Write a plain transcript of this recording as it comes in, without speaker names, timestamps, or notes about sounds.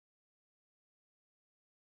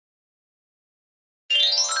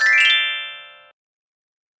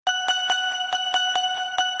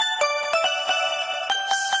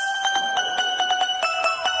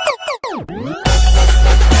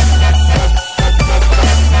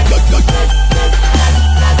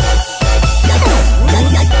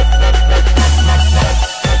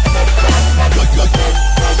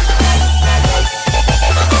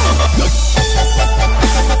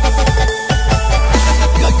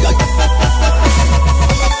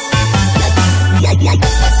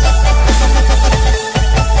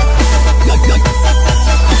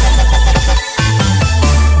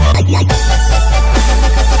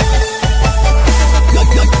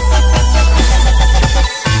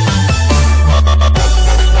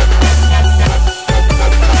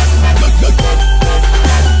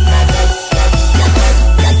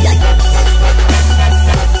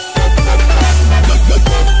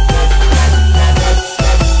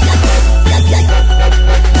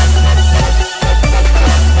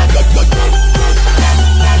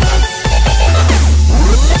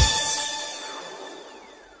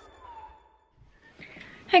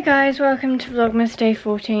guys, welcome to Vlogmas day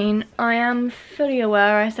 14. I am fully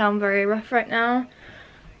aware I sound very rough right now.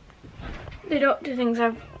 The doctor thinks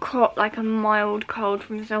I've caught like a mild cold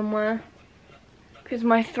from somewhere. Because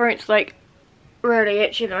my throat's like really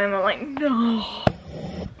itchy at the moment, like no.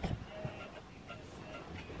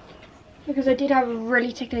 Because I did have a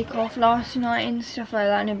really tickly cough last night and stuff like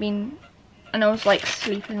that, and I was like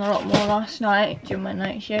sleeping a lot more last night during my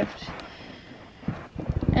night shift.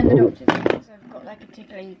 And the doctor thinks I've got like a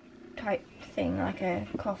tickly type thing, like a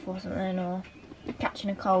cough or something, or catching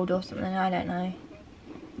a cold or something, I don't know.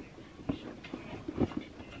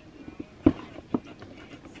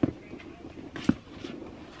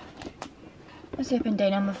 Let's open day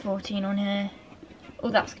number 14 on here. Oh,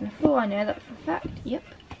 that's gonna fall, I know that for a fact, yep.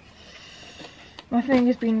 My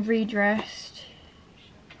finger's been redressed.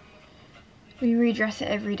 We redress it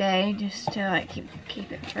every day just to like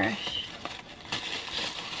keep it fresh.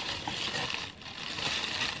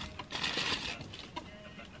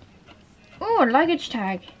 Oh, luggage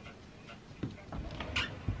tag.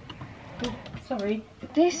 Oh, sorry.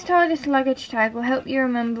 This luggage tag will help you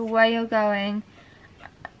remember where you're going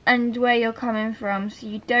and where you're coming from, so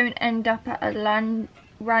you don't end up at a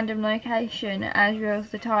random location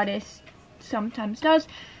as the TARDIS sometimes does.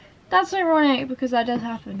 That's ironic because that does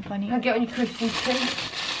happen, funny. Can I get on your Christmas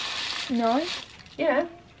tree? No? Yeah,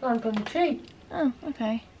 I'm on the tree. Oh,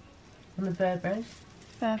 okay. On the vertebrae.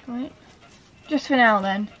 Fair point. Just for now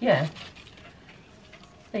then. Yeah.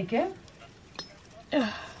 There you go.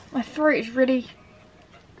 Ugh, my throat is really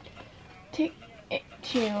itchy.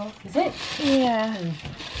 Is it? Yeah.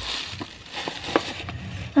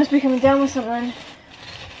 Must be coming down with something.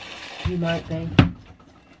 You might be.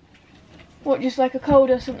 What, just like a cold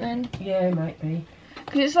or something? Yeah, it might be.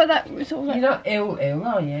 Because it's like that sort of like... You're not ill,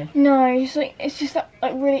 are you? No, it's just that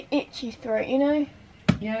like really itchy throat, you know?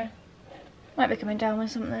 Yeah. Might be coming down with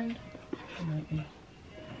something. It might be.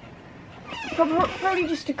 Probably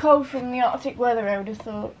just a cold from the Arctic weather, I would have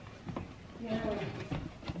thought. Yeah.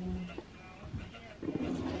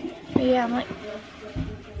 But yeah, I'm like...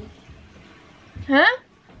 Huh?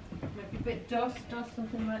 Maybe a bit dust or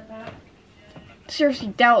something like that. Seriously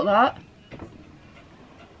doubt that.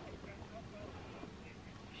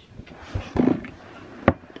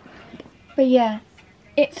 But yeah,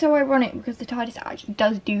 it's so ironic because the TARDIS actually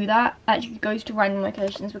does do that. Actually goes to random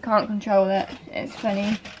locations, we can't control it. It's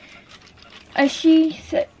funny. As she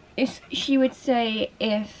would say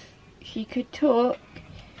if she could talk,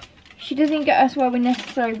 she doesn't get us where we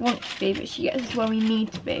necessarily want to be, but she gets us where we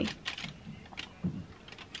need to be.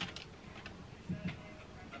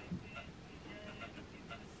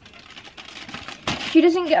 She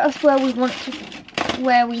doesn't get us where we want to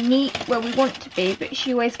be, but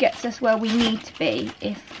she always gets us where we need to be,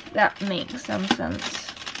 if that makes some sense.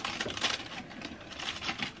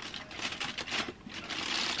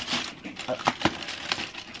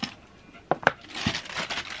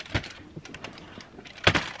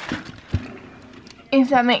 If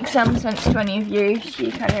that makes some sense to any of you,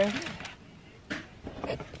 she kind of...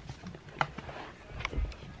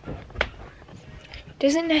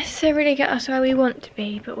 doesn't necessarily get us where we want to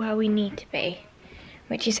be, but where we need to be.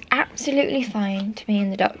 Which is absolutely fine to me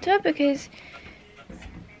and the doctor, because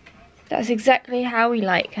that's exactly how we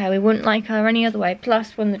like her. We wouldn't like her any other way.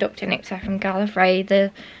 Plus, when the doctor nicks her from Gallifrey,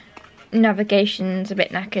 the navigation's a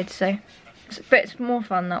bit knackered, so... but it's more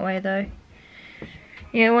fun that way, though.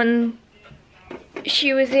 You know, when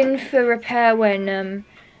she was in for repair when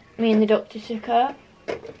me and the doctor took her,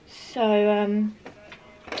 so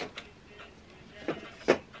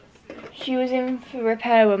she was in for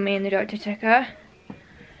repair when me and the doctor took her,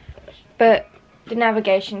 but the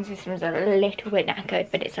navigation system is a little bit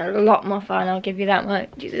knackered, but it's a lot more fun, I'll give you that much.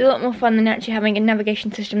 It's a lot more fun than actually having a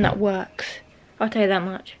navigation system that works, I'll tell you that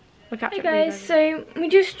much. Hey guys, so we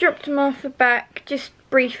just dropped them off back, just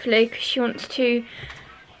briefly, because she wants to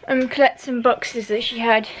collect some boxes that she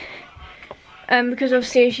had, because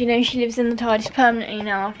obviously, as you know, she lives in the TARDIS permanently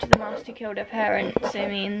now after the Master killed her parents, so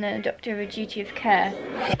me and the doctor have a duty of care.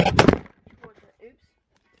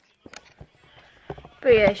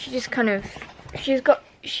 But yeah, she just kind of,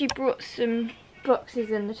 she brought some boxes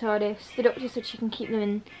in the TARDIS. The doctor said she can keep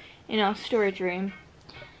them in our storage room.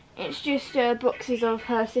 It's just boxes of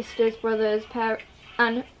her sisters, brothers,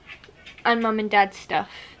 and mum and dad's stuff.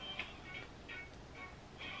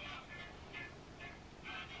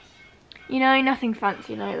 You know, nothing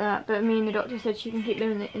fancy like that, but me and the doctor said she can keep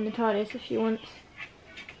them in the TARDIS if she wants.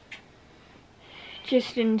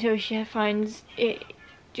 Just until she finds it,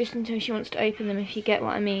 just until she wants to open them, if you get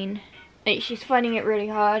what I mean. Like, she's finding it really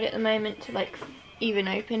hard at the moment to like even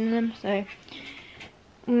open them, so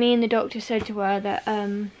me and the doctor said to her that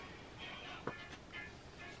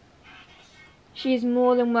she is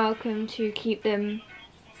more than welcome to keep them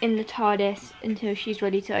in the TARDIS until she's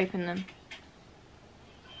ready to open them,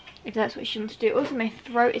 if that's what she wants to do. Also, my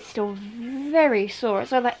throat is still very sore.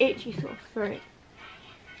 It's like that itchy sort of throat.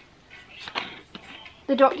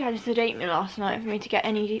 The doctor had to sedate me last night for me to get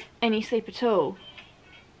any sleep at all.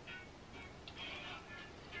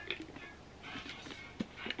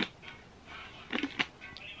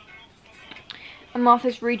 And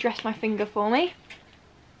Martha's redressed my finger for me.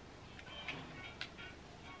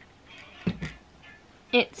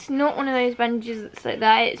 It's not one of those bandages that's like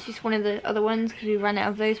that, it's just one of the other ones because we ran out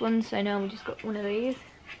of those ones, so now we just got one of these.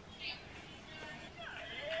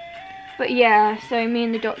 But yeah, so me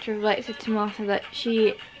and the doctor have like said to Martha that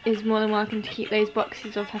she is more than welcome to keep those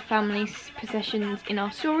boxes of her family's possessions in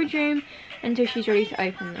our storage room until she's ready to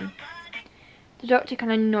open them. The doctor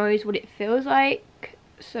kind of knows what it feels like,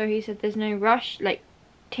 so he said there's no rush, like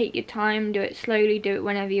take your time, do it slowly, do it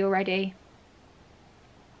whenever you're ready.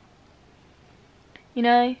 You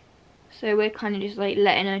know? So we're kind of just like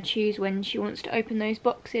letting her choose when she wants to open those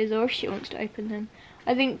boxes or if she wants to open them.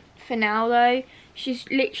 I think for now though, she's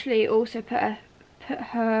literally also put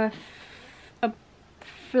her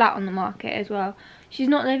flat on the market as well. She's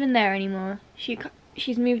not living there anymore.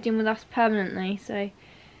 She's moved in with us permanently, so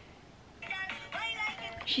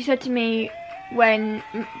she said to me when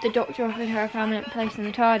the doctor offered her a permanent place in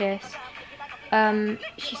the TARDIS,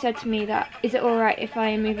 she said to me that, is it alright if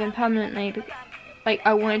I move in permanently? Like,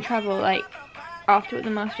 I want to travel, like, after what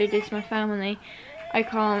the Master did to my family. I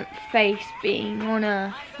can't face being on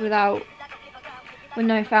Earth with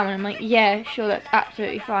no family. I'm like, yeah, sure, that's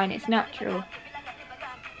absolutely fine, it's natural.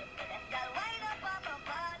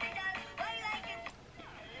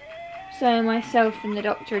 So myself and the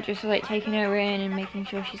doctor are just like taking her in and making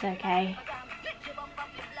sure she's okay.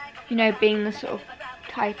 You know, being the sort of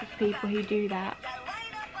type of people who do that.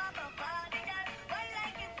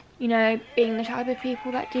 You know, being the type of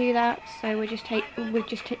people that do that. So we've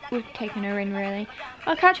taken her in really.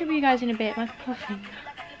 I'll catch up with you guys in a bit. My coughing.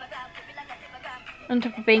 On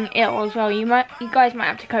top of being ill as well, you guys might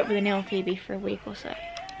have to cope with an ill Phoebe for a week or so.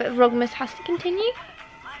 But Vlogmas has to continue,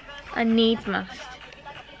 and needs must.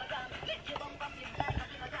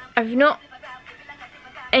 I've not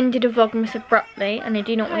ended a Vlogmas abruptly, and I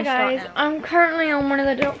do not want to start now. I'm currently on one of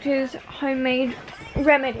the doctor's homemade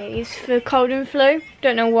remedies for cold and flu.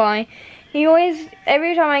 Don't know why. He always,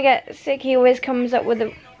 every time I get sick, he always comes up with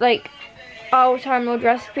like old time old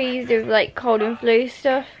recipes of like cold and flu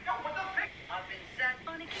stuff.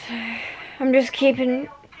 So I'm just keeping.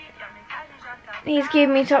 He's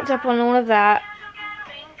keeping me topped up on all of that,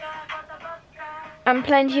 and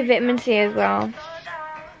plenty of vitamin C as well.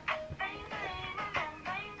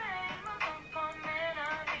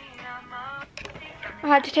 I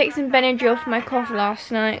had to take some Benadryl for my cough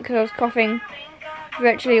last night because I was coughing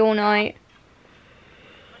virtually all night.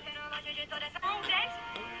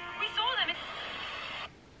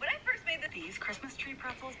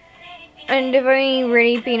 And I've only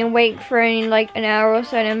really been awake for only like an hour or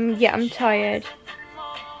so, and I'm tired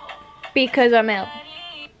because I'm ill.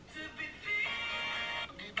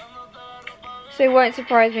 So it won't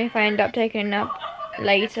surprise me if I end up taking a nap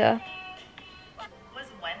later.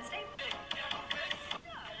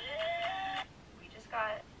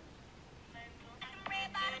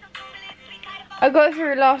 I got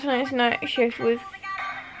through last night's night shift with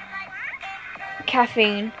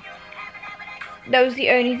caffeine. That was the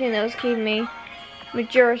only thing that was keeping me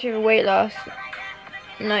majority of the weight loss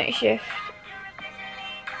night shift.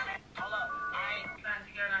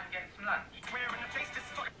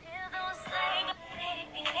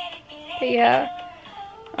 But yeah,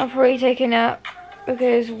 I'll probably take a nap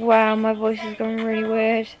because wow, my voice is going really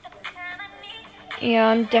weird. Yeah,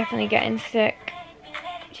 I'm definitely getting sick.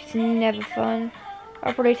 It's never fun.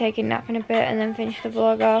 I'll probably take a nap in a bit and then finish the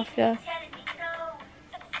vlog after.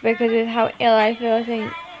 Because with how ill I feel, I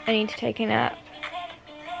think I need to take a nap.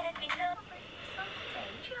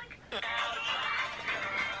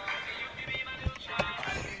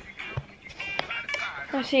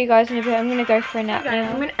 I'll see you guys in a bit. I'm going to go for a nap now.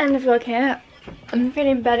 I'm going to end the vlog here. I'm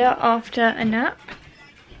feeling better after a nap.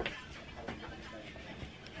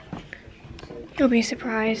 You'll be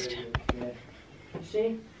surprised.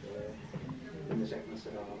 See? In the second I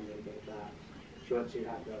said, oh, I'm going to get that. She wasn't too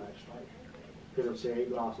happy about that, like, because obviously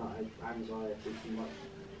last night I had anxiety from like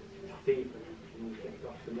fever and getting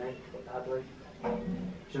off the neck quite badly.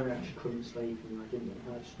 She only actually couldn't sleep and I didn't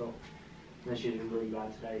want her to stop. And then she was really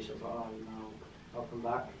bad today, so I was like, oh no, I'll come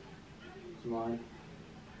back to mine.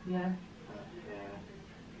 Yeah.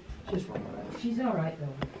 Yeah. She's one of those. She's alright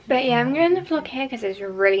though. But yeah, I'm going to end the vlog here because there's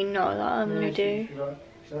really not a lot I'm going to do.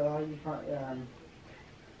 So you can't.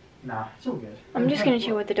 Nah, it's all good. I'm just gonna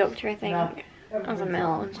chill with the doctor, I think, as a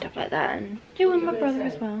meal and stuff like that, and chill with my brother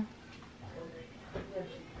as well.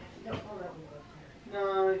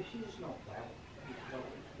 No, she's not well.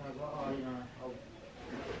 I'll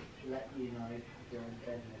let you know if you're in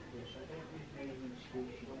bed with this. I don't think maybe in school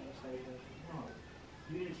she don't want to say that. No,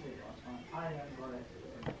 you didn't sleep last night. I haven't got it.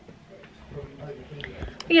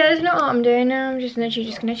 Yeah, that's not what I'm doing now. I'm just literally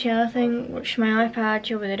just gonna chill, I think, watch my iPad,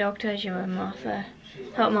 chill with the doctor, chill with Martha,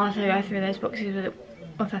 help Martha go through those boxes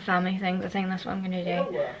with her family things. I think that's what I'm gonna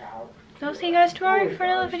do. So I'll see you guys tomorrow for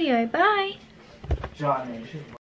another video. Bye!